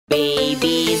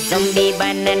Baby zombie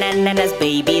banananas,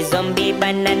 baby zombie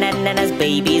banananas,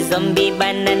 baby zombie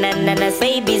banananas,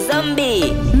 baby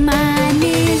zombie.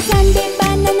 Mommy zombie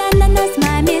banananas,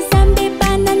 mommy zombie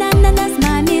banananas,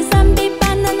 mommy zombie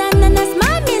banananas,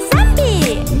 mommy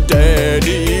zombie.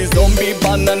 Daddy zombie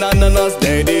banananas,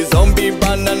 daddy zombie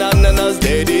banananas,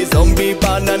 daddy zombie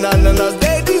banananas,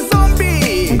 daddy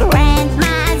zombie.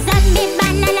 Grandma zombie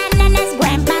banananas,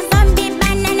 grandpa zombie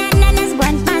banananas,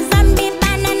 grandpa zombie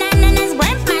banananas,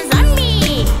 grandpa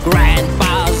zombie.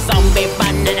 Grandpa zombie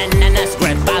banananas,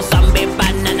 grandpa zombie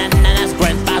banananas,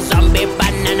 grandpa zombie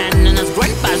banananas,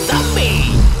 grandpa zombie.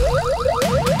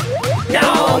 No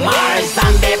more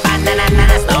zombie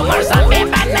banananas, no more zombie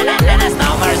banananas, no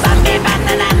more zombie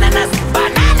banananas,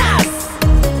 bananas.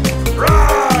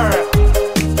 Roar!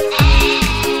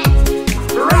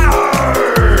 Roar!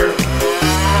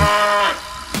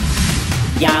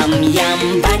 Yum yum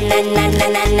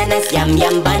banananas, yum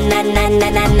yum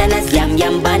banananas, yum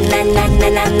yum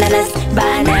banananas,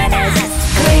 bananas.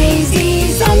 Crazy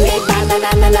zombie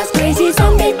banananas, crazy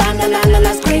zombie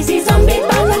banananas, crazy zombie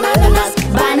banananas,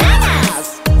 bananas.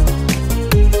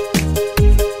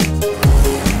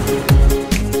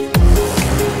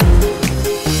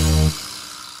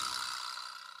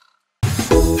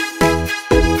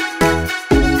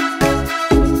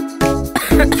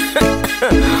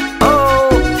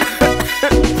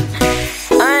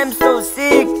 I'm so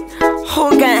sick. Who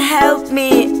can help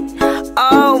me?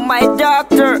 Oh, my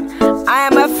doctor. I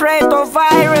am afraid of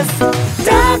virus.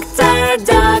 Doctor,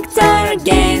 doctor,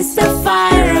 against the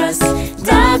virus.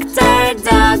 Doctor,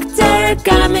 doctor,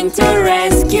 coming to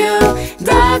rescue.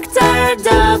 Doctor,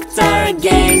 doctor,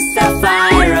 against the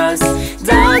virus.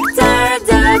 Doctor,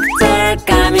 doctor,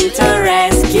 coming to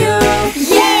rescue.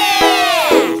 Yeah!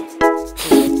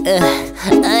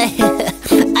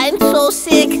 I'm so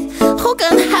sick. Who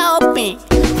can help me?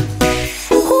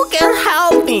 Who can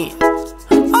help me?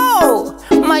 Oh,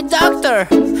 my doctor.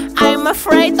 I'm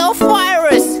afraid of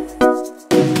virus.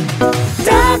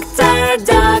 Doctor,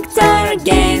 doctor,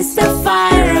 against the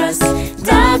virus.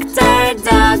 Doctor,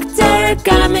 doctor,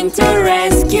 coming to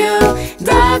rescue.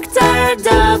 Doctor,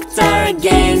 doctor,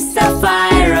 against the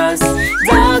virus.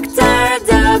 Doctor,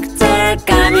 doctor,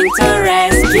 coming to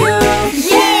rescue.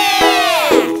 Yeah!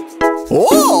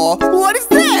 Oh, what is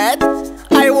that?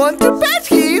 I want to pet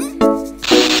him.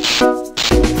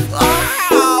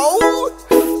 Ow!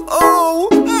 Oh,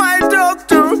 my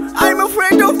doctor, I'm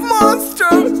afraid of monster.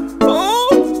 Oh,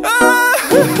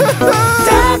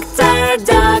 Doctor,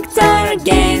 doctor,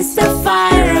 against the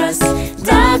virus.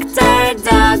 Doctor,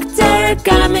 doctor,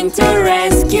 coming to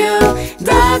rescue.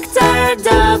 Doctor,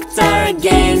 doctor,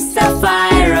 against the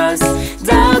virus.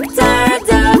 Doctor,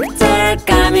 doctor,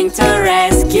 coming to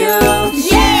rescue.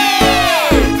 Yeah!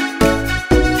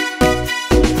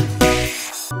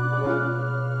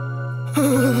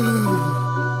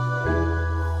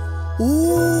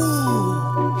 Ooh.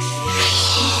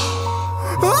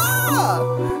 Ah!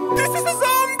 This is a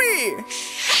zombie!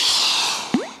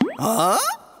 Huh?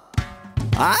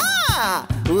 Ah!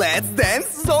 Let's dance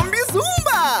zombie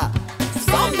zumba!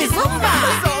 Zombie Zumba!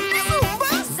 Zombie zumba!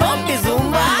 Zombie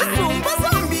Zumba! Zumba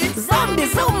zombie! Zombie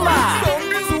Zumba!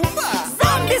 Zombie zumba!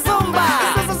 Zombie Zumba!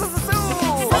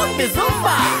 Zombie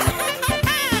Zumba!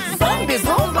 Zombie Zumba! Zombie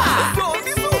zumba!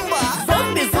 Zombie Zumba!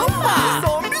 Zombie zumba!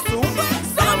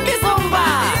 Zombie Zumba!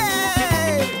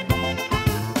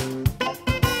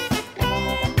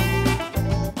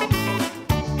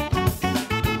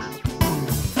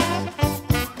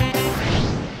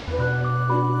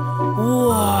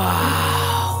 Wow!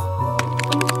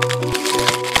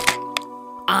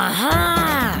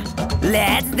 Aha!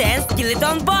 Let's dance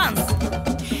skeleton bones!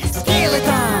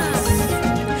 Skeletons!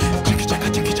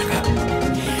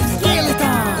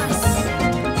 Skeletons!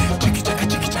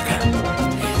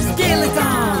 Skeletons!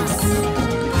 Skeletons!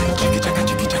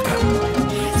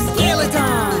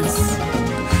 Skeletons!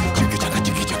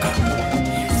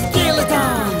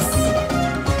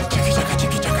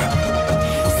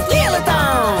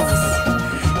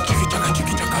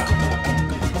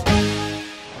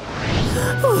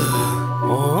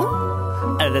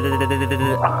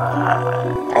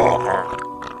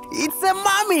 It's a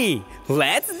mummy!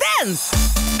 Let's dance!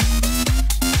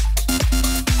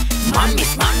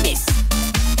 Mummies, mummies!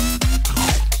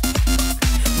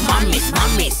 Mummies,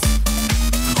 mummies!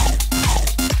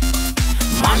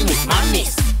 Mummies,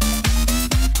 mummies!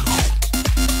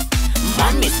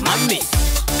 Mummies, mummies!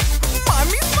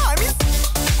 Mummies, mummies!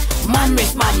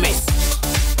 Mummies, mummies!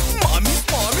 Mummies,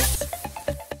 mummies!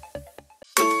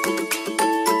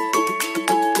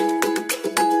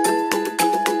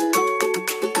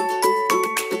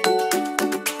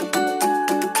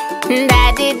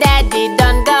 Daddy, daddy,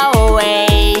 don't go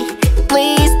away.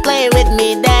 Please play with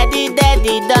me. Daddy,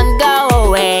 daddy, don't go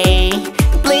away.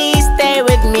 Please stay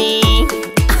with me.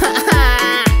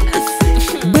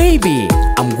 Baby,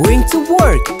 I'm going to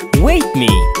work. Wait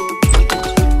me.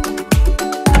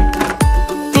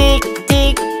 Tick,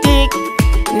 tick, tick.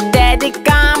 Daddy,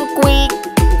 come quick.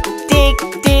 Tick,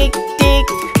 tick, tick.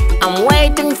 I'm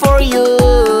waiting for you.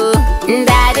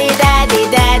 Daddy, daddy,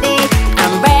 daddy,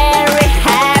 I'm very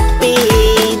happy.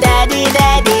 Daddy,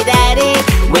 daddy, daddy,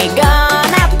 we're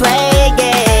gonna play a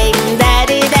game.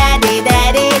 Daddy, daddy,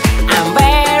 daddy, I'm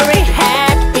very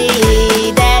happy.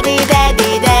 Daddy,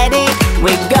 daddy, daddy,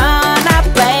 we're gonna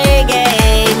play a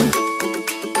game.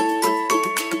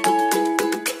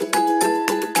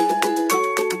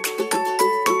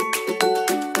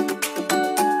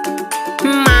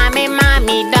 Mommy,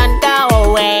 mommy, don't go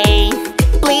away.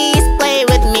 Please play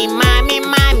with me. Mommy,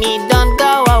 mommy, don't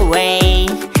go away.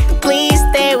 Please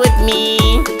stay with me.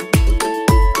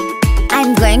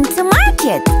 I'm going to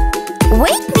market.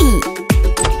 Wait me.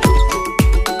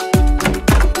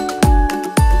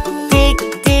 Tick,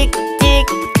 tick, tick.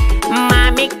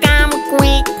 Mommy, come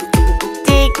quick.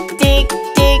 Tick, tick,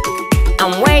 tick.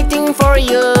 I'm waiting for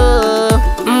you.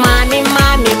 Mommy,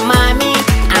 mommy, mommy,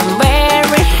 I'm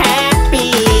very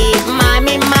happy.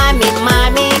 Mommy, mommy,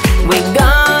 mommy, we're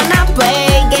gonna play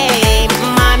a game.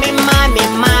 Mommy, mommy,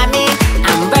 mommy,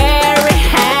 I'm very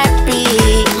happy.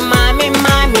 Mommy,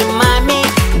 mommy, mommy,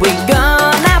 we're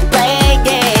gonna play a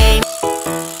game.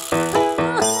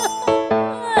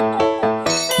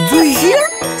 Do you hear?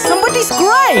 Somebody's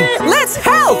crying. Let's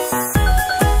help.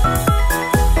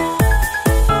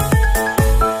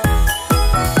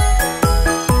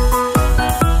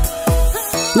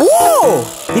 Whoa!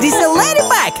 It is a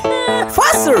ladybug!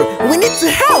 Faster! We need to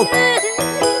help!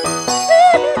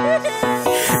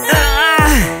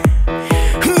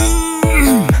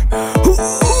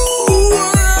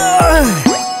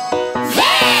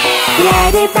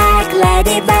 Ladybug,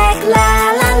 ladybug, la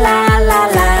la la la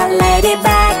la.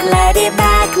 Ladybug,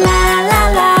 ladybug, la la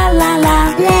la la la.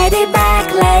 Ladybug,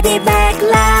 ladybug,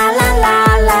 la la la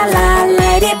la la.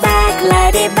 Ladybug,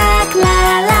 ladybug, la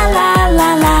la la la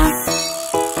la.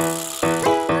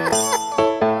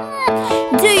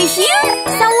 Do you hear?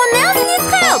 Someone else needs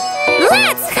help.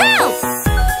 Let's help.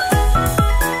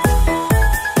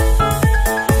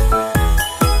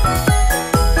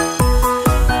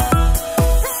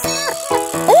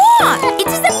 Oh, it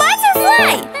is a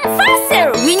butterfly. Faster,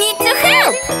 we need to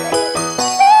help.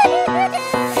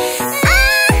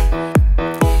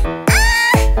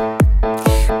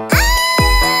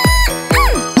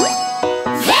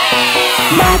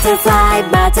 Butterfly,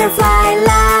 butterfly,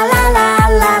 la la la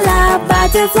la la.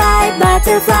 Butterfly,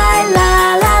 butterfly, la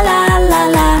la la la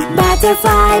la.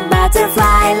 Butterfly,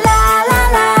 butterfly, la la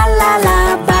la la la.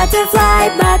 Butterfly,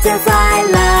 butterfly,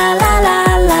 la la la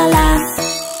la la.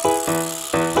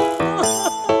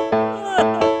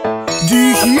 Do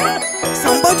you hear?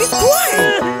 Somebody's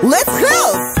crying. Let's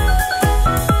help.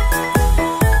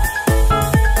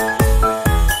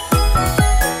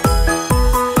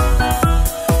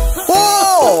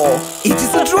 Oh, it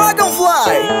is a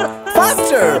dragonfly.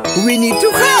 Faster, we need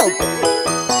to help.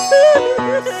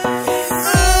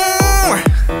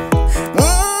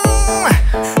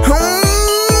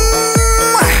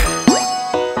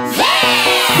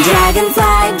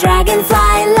 Dragonfly,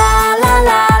 dragonfly, la la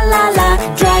la la la.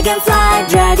 Dragonfly,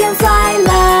 dragonfly,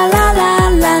 la la la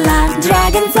la la.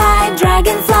 Dragonfly,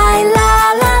 dragonfly, la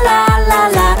la la la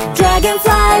la.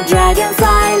 Dragonfly,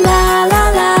 dragonfly, la la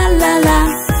la la la.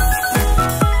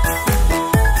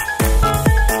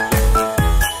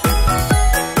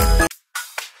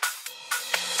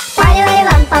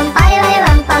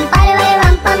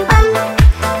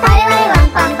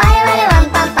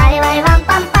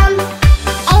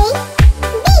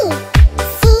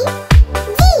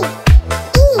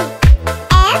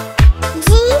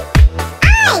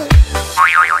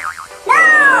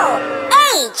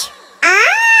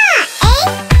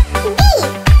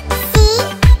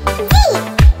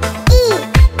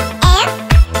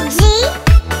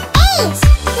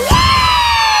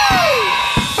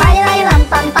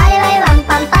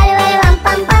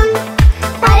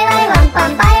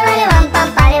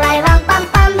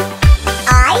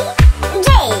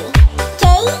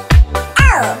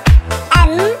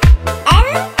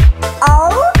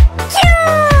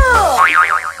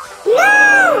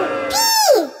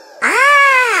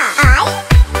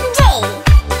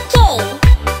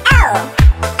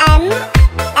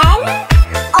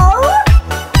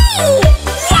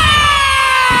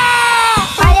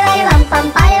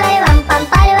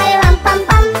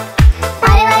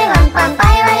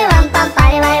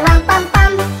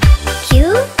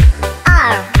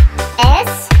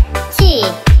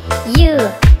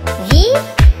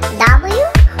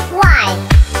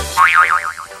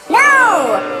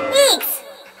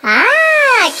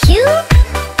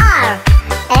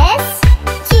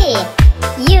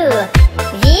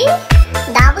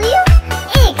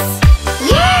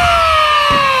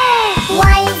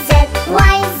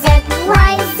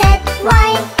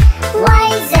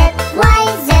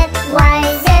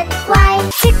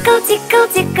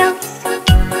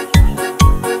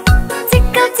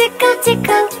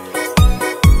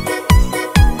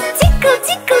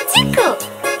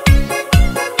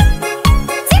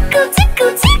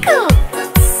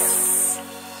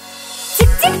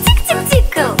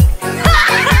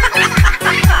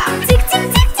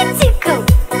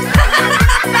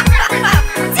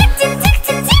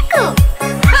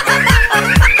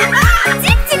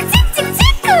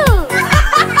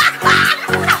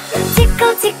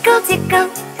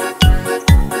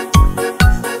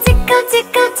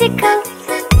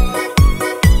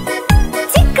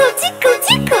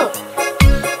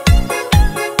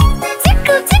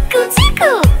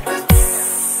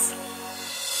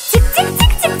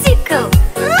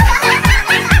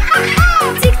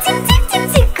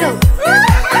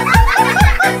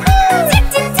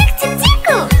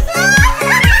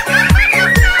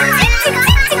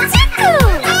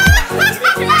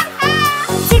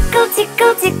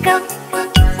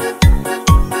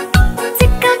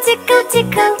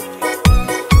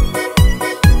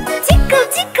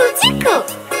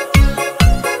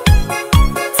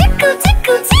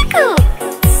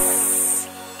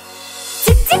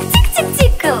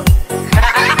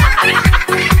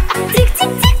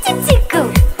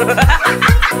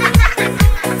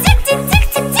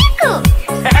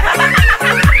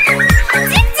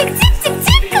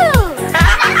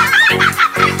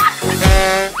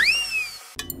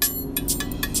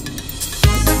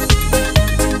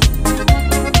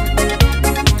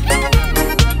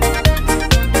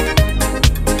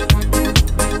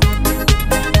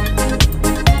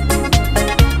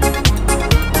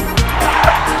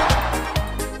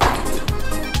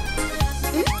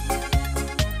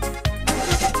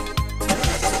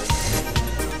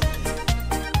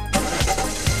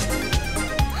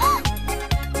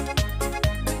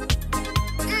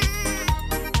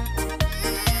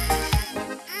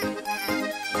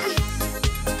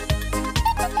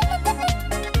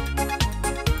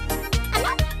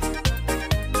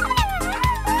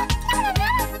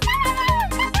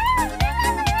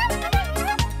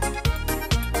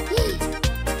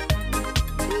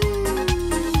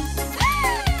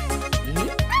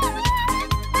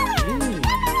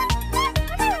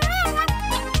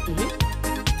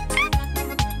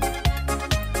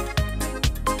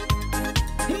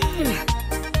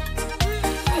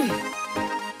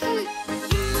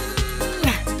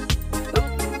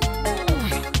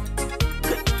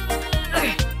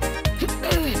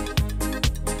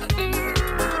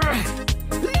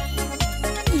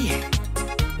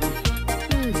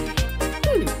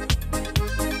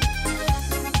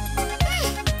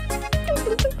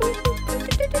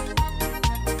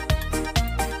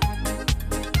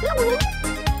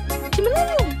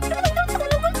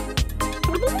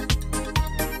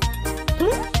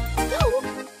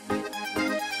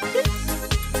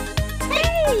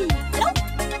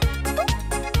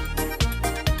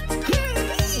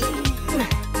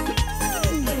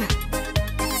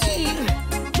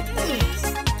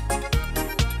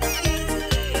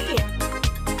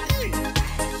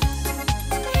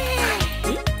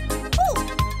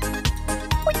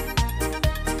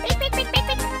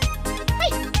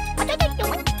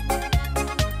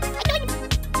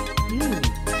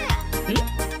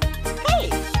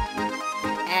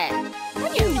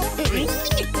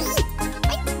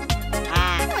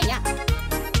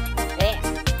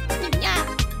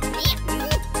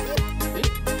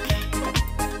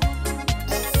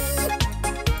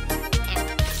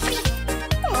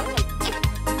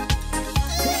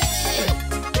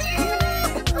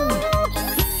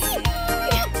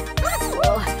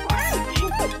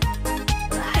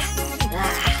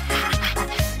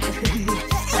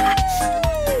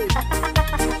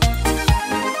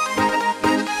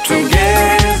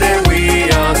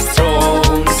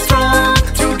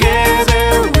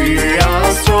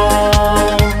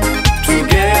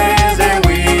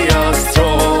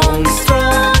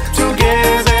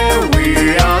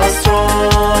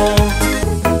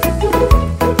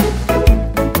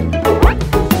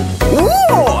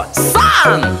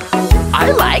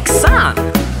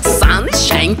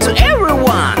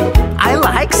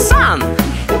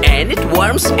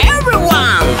 warms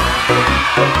everyone.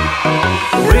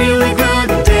 Really good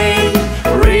day,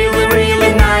 really,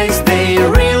 really nice day,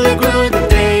 really good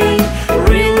day,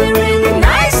 really, really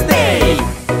nice day.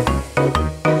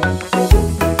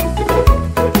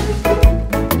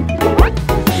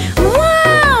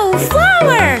 Wow,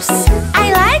 flowers! I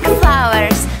like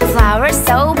flowers. Flowers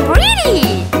so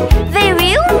pretty. They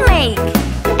will make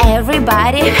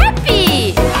everybody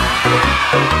happy.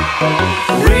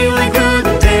 Really good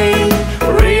day,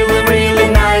 really, really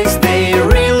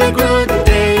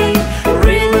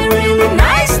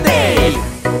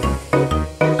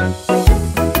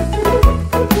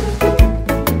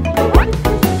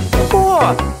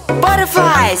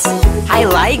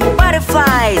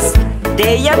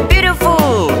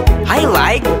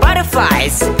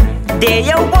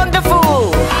They are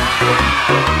wonderful.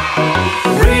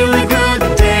 Really good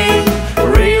day,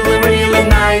 really, really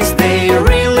nice day,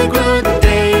 really good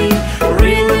day,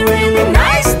 really, really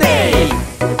nice day.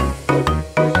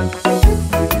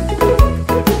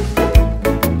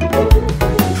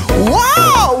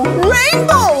 Wow!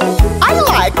 Rainbow! I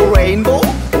like rainbow.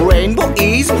 Rainbow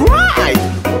is bright.